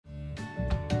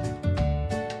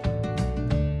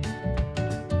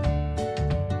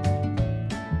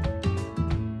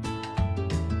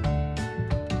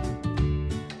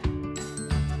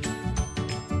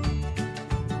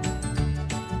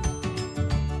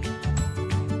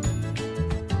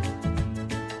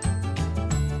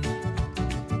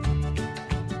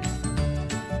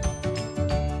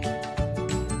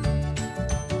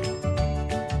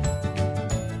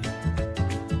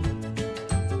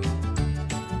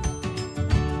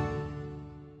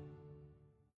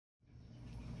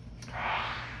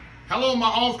Hello,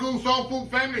 my old school soul food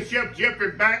family. Chef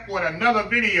Jeffrey back with another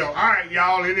video. All right,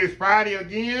 y'all, it is Friday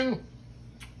again.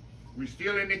 We're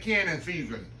still in the canning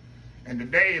season. And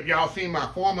today, if y'all seen my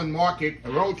Foreman Market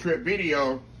road trip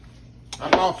video, I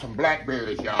bought some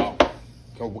blackberries, y'all.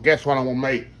 So guess what I'm gonna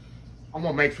make? I'm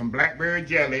gonna make some blackberry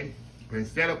jelly. But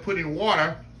instead of putting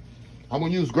water, I'm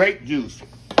gonna use grape juice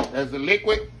as the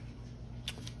liquid.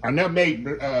 I never made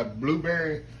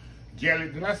blueberry jelly.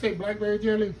 Did I say blackberry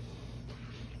jelly?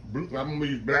 I'm gonna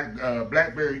use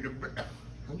blackberry.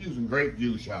 I'm using grape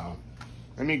juice, y'all.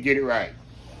 Let me get it right.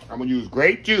 I'm gonna use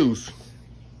grape juice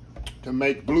to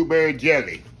make blueberry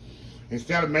jelly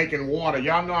instead of making water.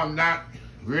 Y'all know I'm not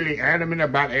really adamant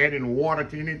about adding water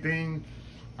to anything.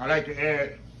 I like to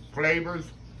add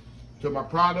flavors to my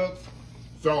products.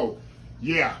 So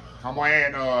yeah, I'm gonna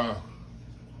add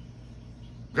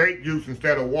grape juice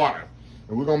instead of water,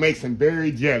 and we're gonna make some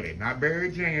berry jelly, not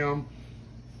berry jam.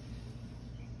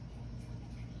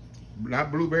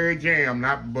 Not blueberry jam,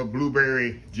 but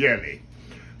blueberry jelly.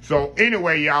 So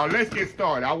anyway, y'all, let's get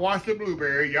started. I washed the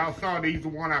blueberry. Y'all saw these, the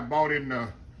one I bought in the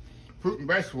fruit and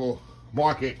vegetable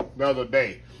market the other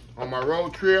day. On my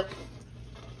road trip,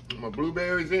 my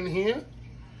blueberries in here.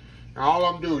 Now, all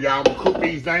I'm doing, y'all, I'm gonna cook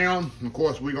these down. And of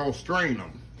course, we're gonna strain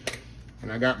them.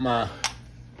 And I got a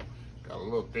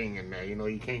little thing in there. You know,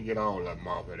 you can't get all of them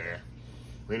off of there.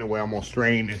 But anyway, I'm gonna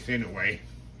strain this anyway.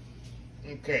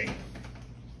 Okay.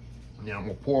 Now I'm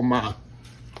gonna pour my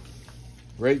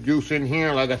grape juice in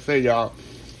here. Like I say, y'all,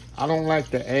 I don't like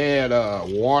to add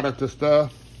water to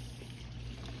stuff.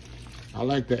 I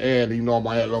like to add, you know, I'm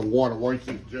gonna add a little water, rinse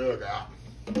this jug out.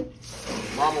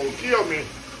 Mama will kill me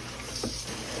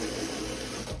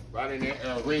right in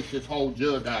there, rinse this whole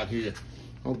jug out here.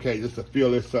 Okay, just to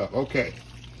fill this up. Okay,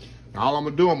 now all I'm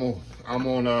gonna do, I'm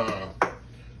gonna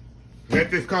let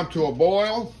this come to a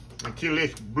boil until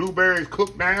this blueberries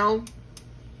cook down.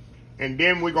 And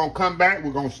then we're gonna come back,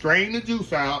 we're gonna strain the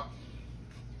juice out,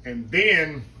 and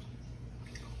then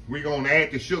we're gonna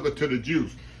add the sugar to the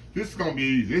juice. This is gonna be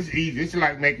easy. It's easy. It's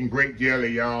like making grape jelly,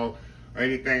 y'all, or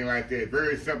anything like that.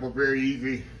 Very simple, very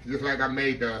easy. Just like I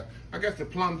made the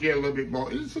plum jelly a little bit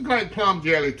more. It's like plum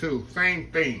jelly too,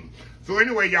 same thing. So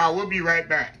anyway, y'all, we'll be right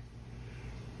back.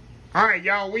 All right,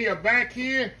 y'all, we are back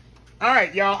here. All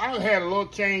right, y'all, I had a little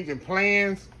change in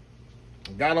plans.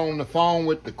 Got on the phone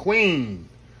with the queen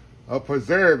of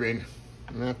preserving,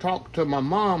 and I talked to my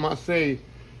mom. I say,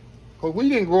 well, we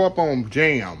didn't grow up on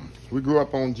jam, we grew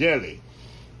up on jelly.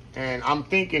 And I'm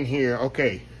thinking here,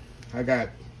 okay, I got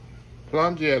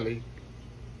plum jelly,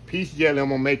 peach jelly I'm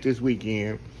gonna make this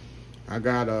weekend. I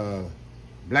got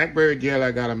blackberry jelly,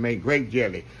 I gotta make grape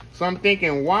jelly. So I'm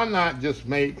thinking, why not just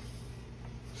make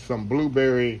some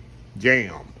blueberry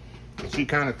jam? And she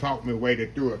kind of talked me way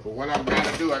through it. But what I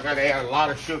gotta do, I gotta add a lot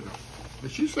of sugar. But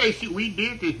she say we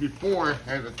did this before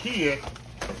as a kid,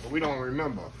 but we don't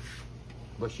remember.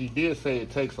 But she did say it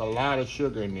takes a lot of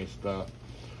sugar in this stuff.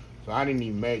 So I didn't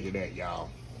even measure that, y'all.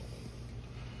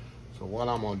 So what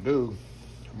I'm gonna do,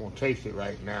 I'm gonna taste it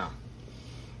right now.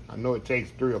 I know it takes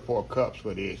 3 or 4 cups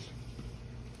for this.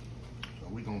 So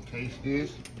we're gonna taste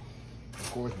this.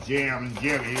 Of course, jam and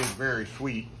jelly is very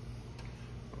sweet.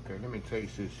 Okay, let me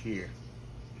taste this here.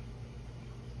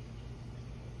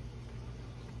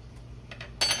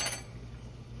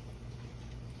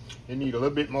 You need a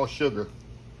little bit more sugar.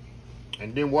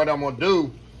 And then what I'm gonna do,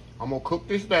 I'm gonna cook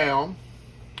this down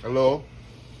a little.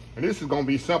 And this is gonna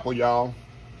be simple, y'all.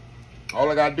 All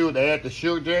I gotta do is add the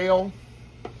sugar gel,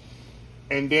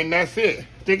 and then that's it.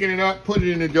 Thicken it up, put it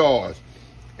in the jars.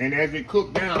 And as it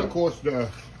cooks down, of course,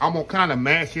 I'm gonna kind of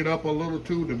mash it up a little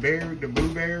too, the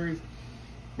blueberries.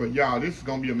 But y'all, this is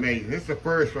gonna be amazing. This is the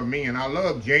first for me, and I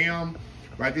love jam,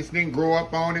 but I just didn't grow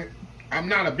up on it. I'm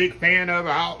not a big fan of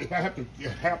it. If I have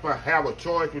to have a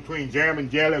choice between jam and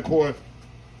jelly, of course,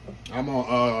 I'm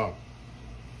gonna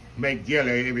make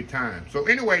jelly every time. So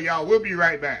anyway, y'all, we'll be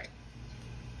right back.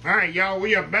 All right, y'all,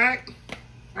 we are back.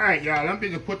 All right, y'all, let me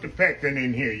just put the pectin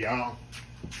in here, y'all.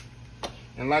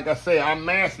 And like I say, I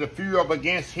mashed a few up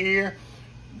against here,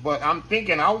 but I'm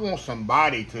thinking I want some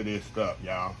body to this stuff,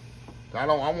 y'all. I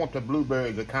want the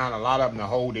blueberries to kind of, a lot of them to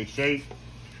hold their shape.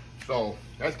 So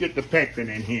let's get the pectin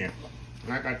in here.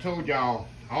 Like I told y'all,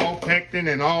 all pectin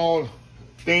and all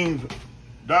things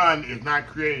done is not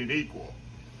created equal.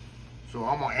 So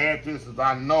I'm gonna add this as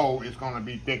I know it's gonna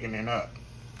be thickening up.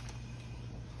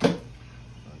 I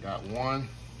got 1.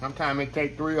 Sometimes it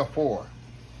takes 3 or 4.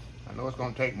 I know it's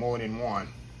gonna take more than 1.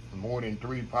 More than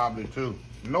 3, probably 2.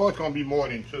 I know it's gonna be more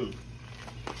than 2. So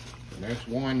that's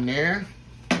 1 there.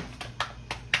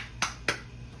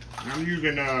 I'm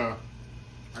using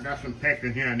I got some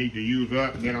pectin here I need to use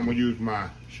up, and then I'm gonna use my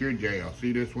shear gel.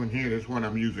 See this one here? This one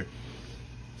I'm using.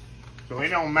 So it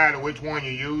don't matter which one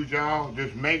you use, y'all.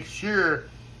 Just make sure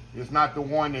it's not the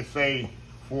one that say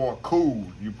for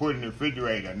cool. You put in the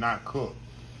refrigerator, not cooked.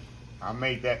 I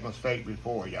made that mistake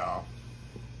before, y'all.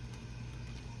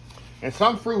 And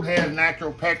some fruit has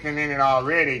natural pectin in it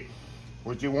already,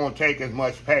 which it won't take as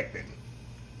much pectin.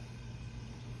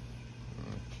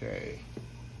 Okay.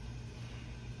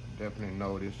 Definitely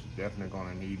know this is definitely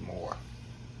gonna need more.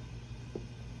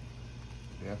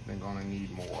 Definitely gonna need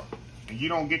more. And you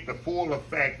don't get the full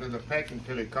effect of the pectin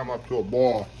until it come up to a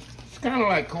boil. It's kind of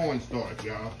like cornstarch,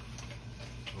 y'all.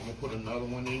 I'm gonna put another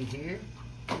one in here.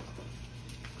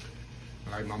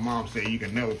 Like my mom said, you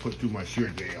can never put too much shear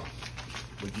gel,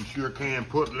 but you sure can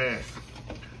put less.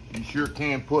 You sure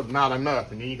can put not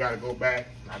enough, and then you gotta go back.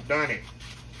 I've done it.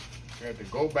 You have to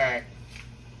go back,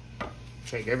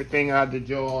 take everything out of the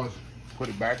jars, put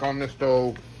it back on the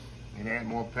stove, and add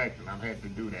more pectin. I've had to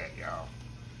do that, y'all.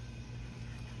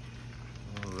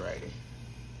 Alrighty.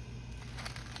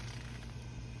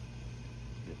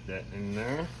 Get that in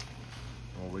there.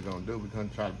 What we're gonna do, we're gonna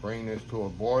try to bring this to a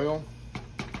boil.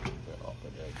 Get off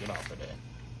of there, get off of there.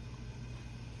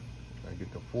 I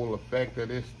get the full effect of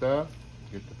this stuff.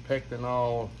 Get the pectin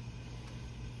all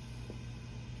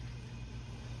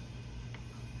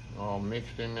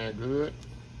mixed in there good.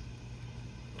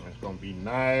 It's gonna be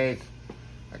nice.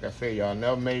 Like I say, y'all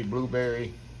never made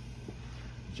blueberry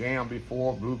jam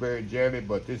before, blueberry jelly,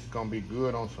 but this is gonna be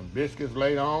good on some biscuits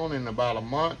later on in about a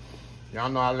month. Y'all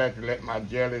know I like to let my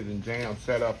jellies and jams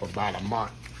set up about a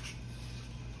month.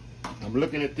 I'm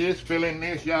looking at this, filling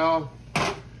this, y'all.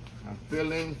 I'm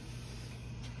filling.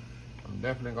 I'm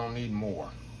definitely gonna need more.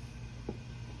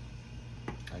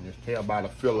 I can just tell by the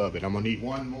feel of it. I'm gonna need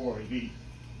one more of these.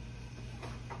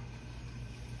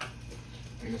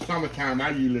 In the summertime, I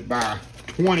usually buy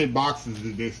 20 boxes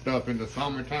of this stuff in the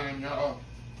summertime, y'all.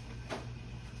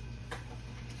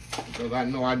 Because I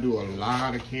know I do a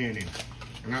lot of canning.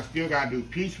 And I still gotta do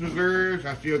peach preserves.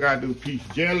 I still gotta do peach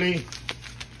jelly.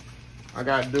 I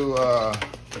gotta do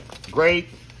grape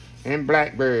and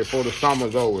blackberry before the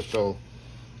summer's over. So,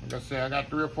 like I said, I got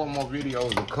 3 or 4 more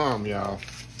videos to come, y'all.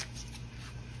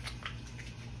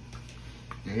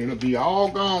 And it'll be all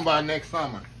gone by next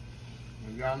summer.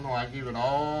 Y'all know I give it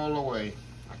all away.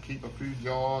 I keep a few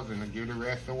jars and I give the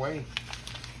rest away.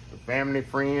 The family,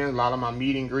 friends, a lot of my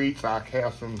meet and greets. I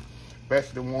have some,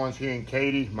 especially the ones here in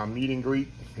KATY, my meet and greet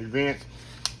events.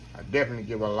 I definitely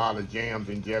give a lot of jams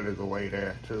and jellies away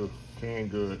there too.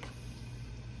 Canned goods.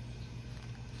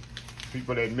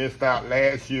 People that missed out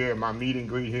last year at my meet and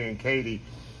greet here in KATY,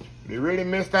 they really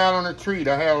missed out on a treat.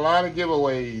 I had a lot of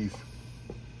giveaways.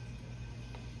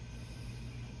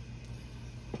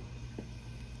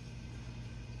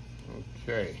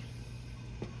 Okay.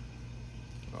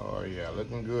 Oh yeah,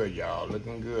 looking good, y'all.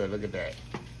 Looking good. Look at that.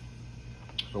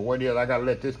 So what is, I gotta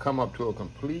let this come up to a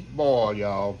complete boil,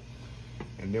 y'all.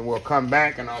 And then we'll come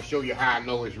back and I'll show you how I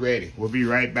know it's ready. We'll be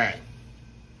right back.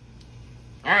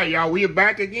 All right, y'all, we are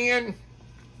back again.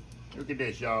 Look at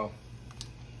this, y'all.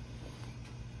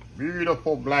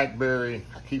 Beautiful blackberry.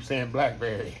 I keep saying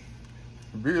blackberry.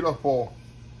 Beautiful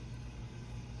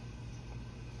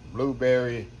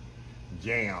blueberry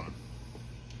jam.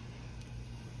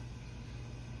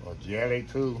 Or jelly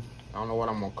too. I don't know what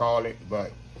I'm gonna call it,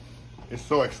 but it's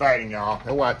so exciting, y'all.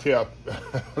 That's why I tell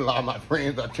a lot of my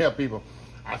friends, I tell people,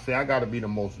 I say I gotta be the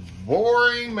most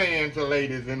boring man to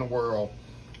ladies in the world,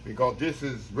 because this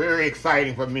is very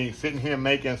exciting for me, sitting here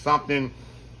making something.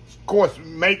 Of course,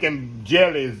 making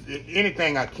jellies,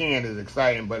 anything I can is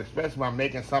exciting, but especially when I'm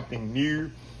making something new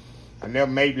I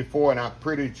never made before, and I'm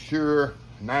pretty sure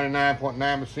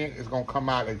 99.9% it's gonna come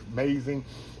out amazing.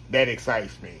 That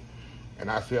excites me. And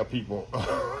I tell people,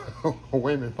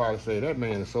 women probably say, that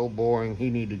man is so boring, he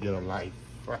need to get a life.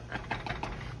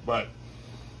 But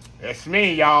that's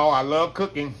me, y'all. I love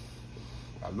cooking.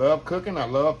 I love cooking. I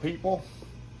love people.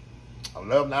 I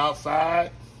love the outside.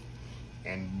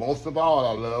 And most of all,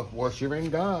 I love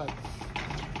worshiping God.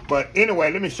 But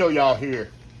anyway, let me show y'all here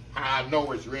how I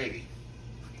know it's ready.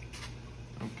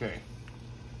 Okay.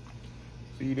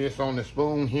 See this on the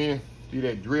spoon here? See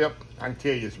that drip? I can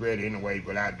tell you it's ready anyway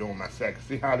without doing my second.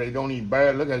 See how they don't even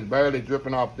barely, look, it's barely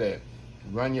dripping off there.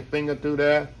 Run your finger through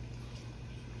there.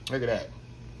 Look at that.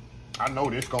 I know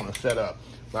this gonna set up.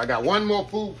 But I got one more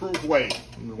foolproof way.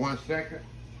 Give me 1 second.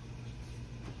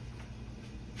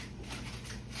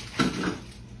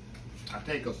 I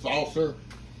take a saucer,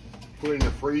 put it in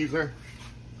the freezer.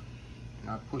 And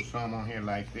I put some on here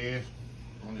like this,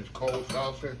 on this cold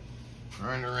saucer.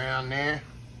 Run it around there.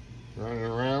 Run it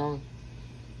around.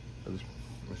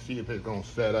 see if it's gonna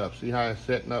set up. See how it's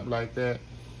setting up like that?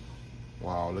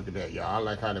 Wow, look at that, y'all. I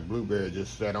like how the blueberry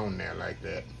just set on there like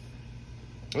that.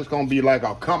 It's gonna be like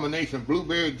a combination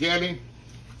blueberry jelly.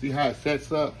 See how it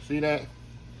sets up? See that?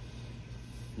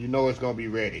 You know it's gonna be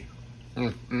ready.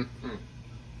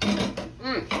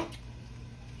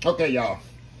 Okay, y'all.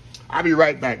 I'll be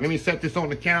right back. Let me set this on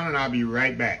the counter and I'll be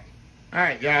right back. All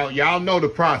right, y'all. Y'all know the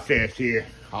process here.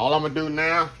 All I'm gonna do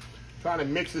now, try to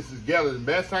mix this together the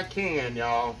best I can,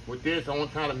 y'all. With this, I want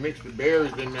to try to mix the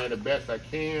berries in there the best I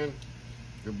can.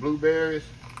 The blueberries.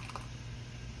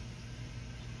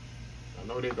 I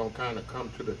know they're gonna kind of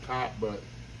come to the top, but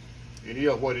it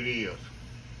is what it is.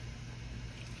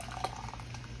 I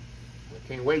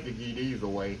can't wait to give these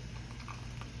away.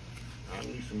 I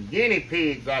need some guinea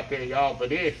pigs out there, y'all, for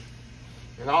this.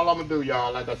 And all I'm gonna do,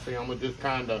 y'all, like I say, I'm gonna just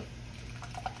kind of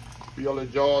fill the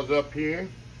jars up here.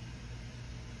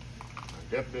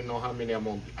 I definitely know how many I'm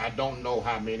gonna, I don't know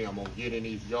how many I'm gonna get in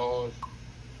these jars.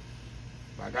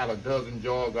 I got a dozen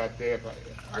jars out there.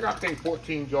 I got, I think,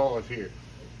 14 jars here.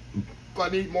 If I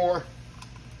need more,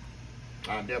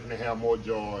 I definitely have more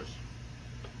jars.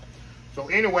 So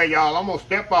anyway, y'all, I'm gonna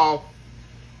step off,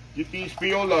 get these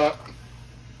filled up.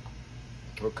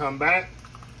 We'll come back,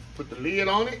 put the lid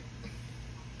on it,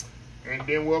 and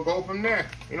then we'll go from there.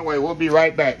 Anyway, we'll be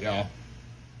right back, y'all.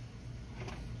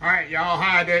 All right, y'all,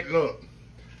 how that look?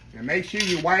 And make sure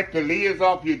you wipe the lids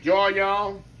off your jar,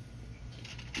 y'all.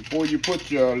 Before you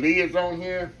put your lids on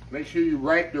here, make sure you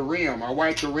wipe the rim. I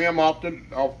wipe the rim off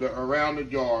the around the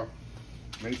jar.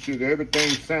 Make sure that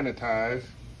everything's sanitized.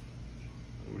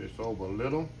 Move this over a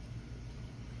little.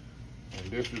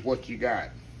 And this is what you got.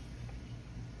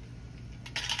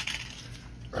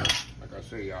 Like I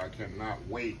say, y'all, I cannot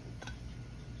wait.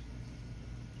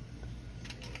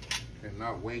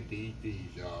 Cannot wait to eat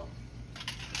these, y'all.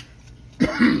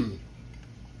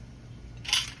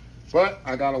 But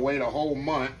I gotta wait a whole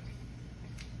month.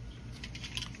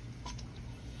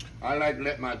 I like to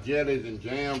let my jellies and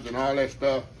jams and all that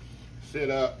stuff sit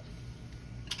up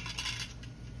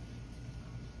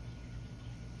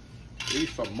at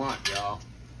least a month, y'all.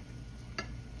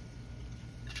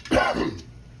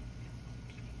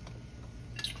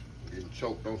 Getting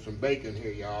choked on some bacon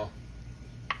here, y'all.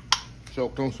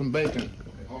 Choked on some bacon.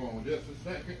 Okay, hold on just a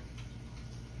second.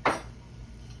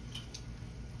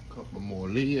 Couple more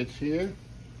lids here.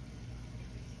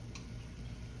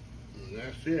 And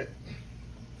that's it.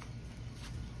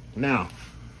 Now,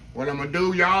 what I'm gonna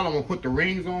do, y'all, I'm gonna put the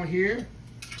rings on here.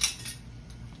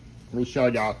 Let me show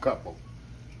y'all a couple.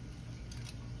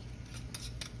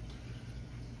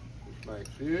 Just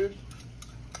like this.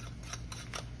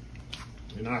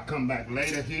 And I'll come back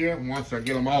later here once I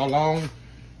get them all on.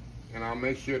 And I'll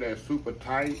make sure they're super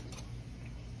tight.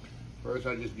 First,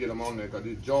 I just get them on there because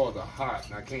these jars are hot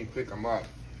and I can't pick them up.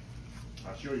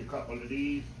 I'll show you a couple of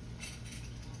these.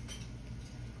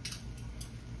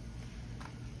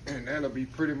 And that'll be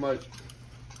pretty much,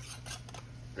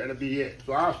 that'll be it.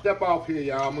 So I'll step off here,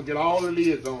 y'all. I'm gonna get all the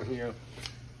lids on here.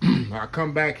 I'll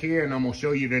come back here and I'm gonna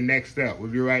show you the next step. We'll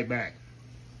be right back.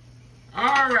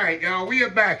 All right, y'all, we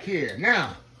are back here.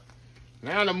 Now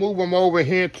to move them over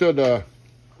here to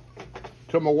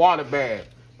my water bag.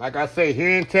 Like I say,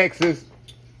 here in Texas,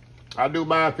 I do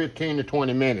mine 15 to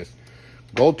 20 minutes.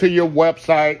 Go to your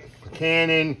website,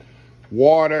 Cannon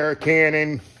Water,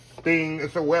 Cannon thing.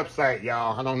 It's a website,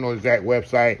 y'all. I don't know the exact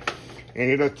website.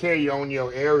 And it'll tell you on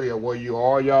your area where you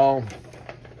are, y'all,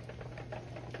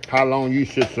 how long you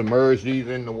should submerge these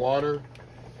in the water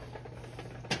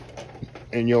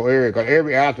in your area. Because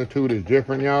every altitude is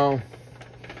different, y'all.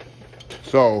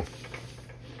 So,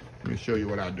 let me show you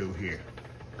what I do here.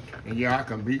 And yeah, I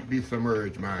completely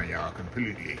submerge mine, y'all,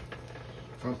 completely.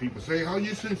 Some people say, oh,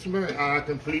 you shouldn't submerge. I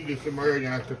completely submerge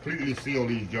and I completely seal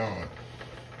these jars.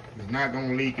 It's not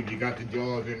gonna leak if you got the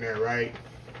jars in there right.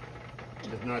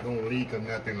 It's not gonna leak or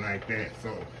nothing like that.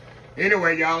 So,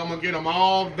 anyway, y'all, I'm gonna get them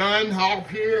all done off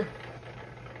here.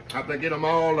 After I get them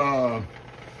all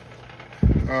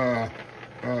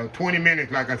 20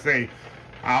 minutes, like I say,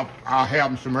 I'll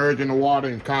have them submerged in the water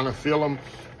and kind of seal them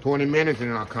 20 minutes, and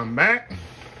then I'll come back.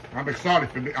 I'm excited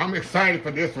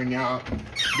for this one, y'all.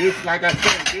 This, like I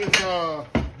said,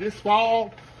 this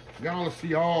fall, y'all will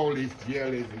see all these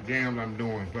jellies and jams I'm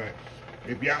doing. But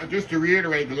if y'all, just to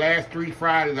reiterate, the last 3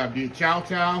 Fridays I did chow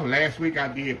chow. Last week I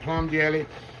did plum jelly.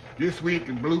 This week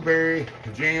the blueberry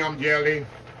jam jelly.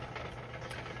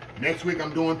 Next week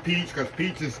I'm doing peach,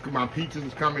 because my peaches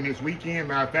is coming this weekend.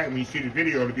 Matter of fact, when you see the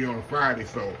video, it'll be on a Friday.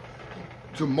 So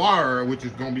tomorrow, which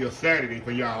is gonna be a Saturday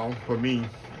for y'all, for me,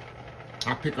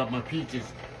 I pick up my peaches.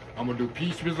 I'm gonna do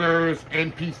peach preserves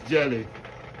and peach jelly,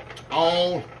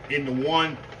 all in the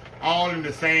one all in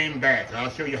the same batch. I'll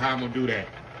show you how I'm gonna do that.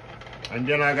 And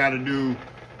then I gotta do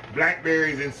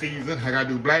blackberries in season. I gotta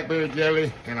do blackberry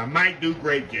jelly, and I might do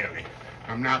grape jelly.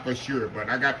 I'm not for sure, but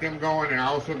I got them going, and I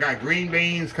also got green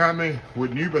beans coming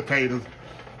with new potatoes.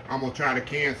 I'm gonna try to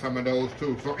can some of those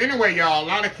too. So anyway, y'all, a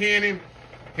lot of canning.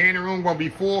 Canning room gonna be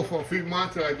full for a few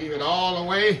months till I give it all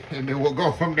away, and then we'll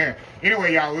go from there.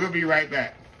 Anyway, y'all, we'll be right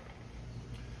back.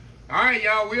 All right,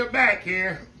 y'all, we're back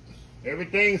here.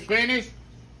 Everything's finished.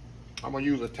 I'm gonna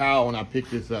use a towel when I pick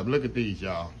this up. Look at these,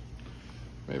 y'all.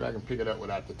 Maybe I can pick it up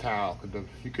without the towel, because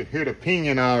you could hear the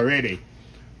pinging already.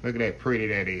 Look at that pretty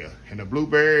that is. And the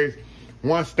blueberries,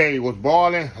 once they was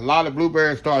boiling, a lot of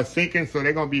blueberries started sinking, so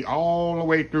they're gonna be all the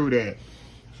way through that.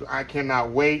 So I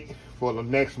cannot wait for the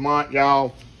next month,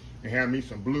 y'all, and have me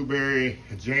some blueberry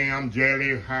jam,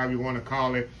 jelly, however you want to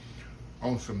call it,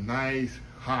 on some nice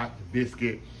hot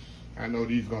biscuit. I know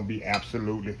these are gonna be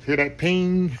absolutely. Hear that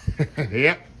ping?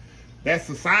 Yep. That's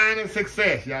the sign of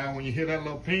success, y'all, when you hear that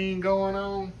little ping going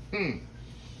on.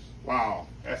 Wow,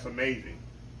 that's amazing.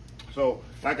 So,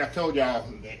 like I told y'all,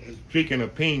 speaking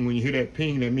of ping, when you hear that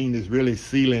ping, that means it's really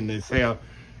sealing itself,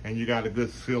 and you got a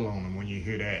good seal on them when you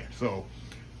hear that. So,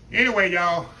 anyway,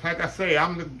 y'all, like I say,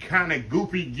 I'm the kind of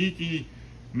goofy, geeky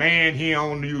man here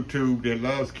on YouTube that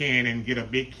loves canning, get a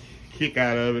big kick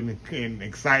out of it, and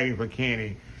exciting for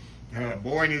canning.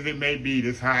 Boring as it may be,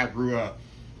 this is how I grew up.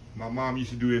 My mom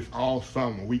used to do this all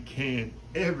summer. We canned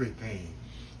everything.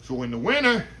 So in the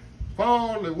winter,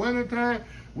 fall, the winter time,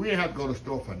 we didn't have to go to the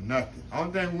store for nothing.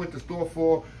 Only thing we went to the store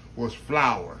for was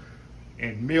flour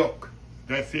and milk.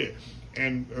 That's it.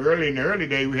 And in the early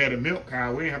days, we had a milk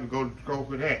cow. We didn't have to go to the store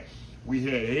for that. We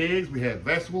had eggs, we had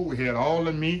vegetables, we had all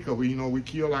the meat, because we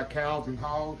kill our cows and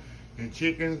hogs and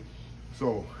chickens.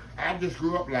 So I just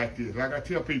grew up like this. Like I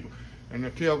tell people, and I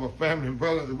tell my family and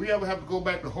brothers, if we ever have to go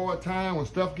back to hard time when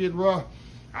stuff get rough,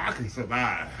 I can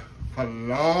survive for a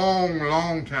long,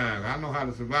 long time. I know how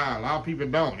to survive. A lot of people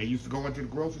don't. They used to go into the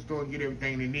grocery store and get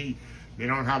everything they need. They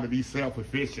don't know how to be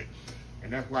self-efficient.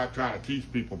 And that's why I try to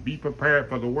teach people, be prepared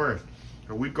for the worst.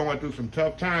 So we're going through some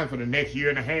tough times for the next year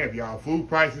and a half, y'all. Food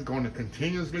prices going to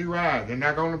continuously rise. They're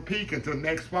not going to peak until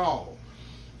next fall.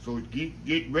 So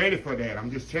get ready for that.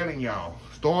 I'm just telling y'all.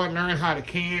 Start learning how to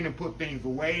can and put things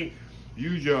away.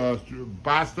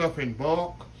 Buy stuff in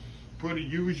bulk.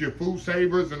 Use your food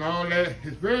savers and all that.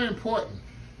 It's very important,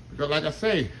 because like I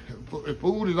say, if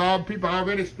food is all people are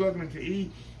already struggling to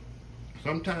eat,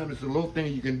 sometimes it's a little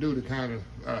thing you can do to kind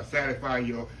of satisfy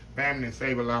your family and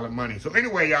save a lot of money. So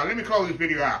anyway, y'all, let me close this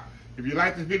video out. If you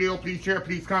like this video, please share,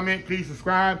 please comment, please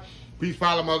subscribe. Please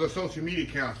follow my other social media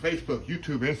accounts: Facebook,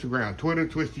 YouTube, Instagram, Twitter,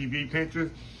 Twitch TV,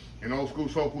 Pinterest, and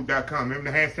oldschoolsoulfood.com.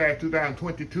 Remember the hashtag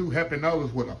 2022, helping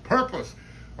others with a purpose.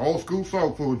 Old School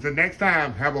Soul Food. Until next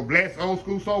time, have a blessed Old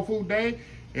School Soul Food Day,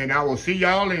 and I will see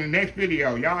y'all in the next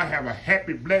video. Y'all have a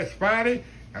happy, blessed Friday.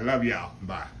 I love y'all.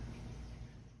 Bye.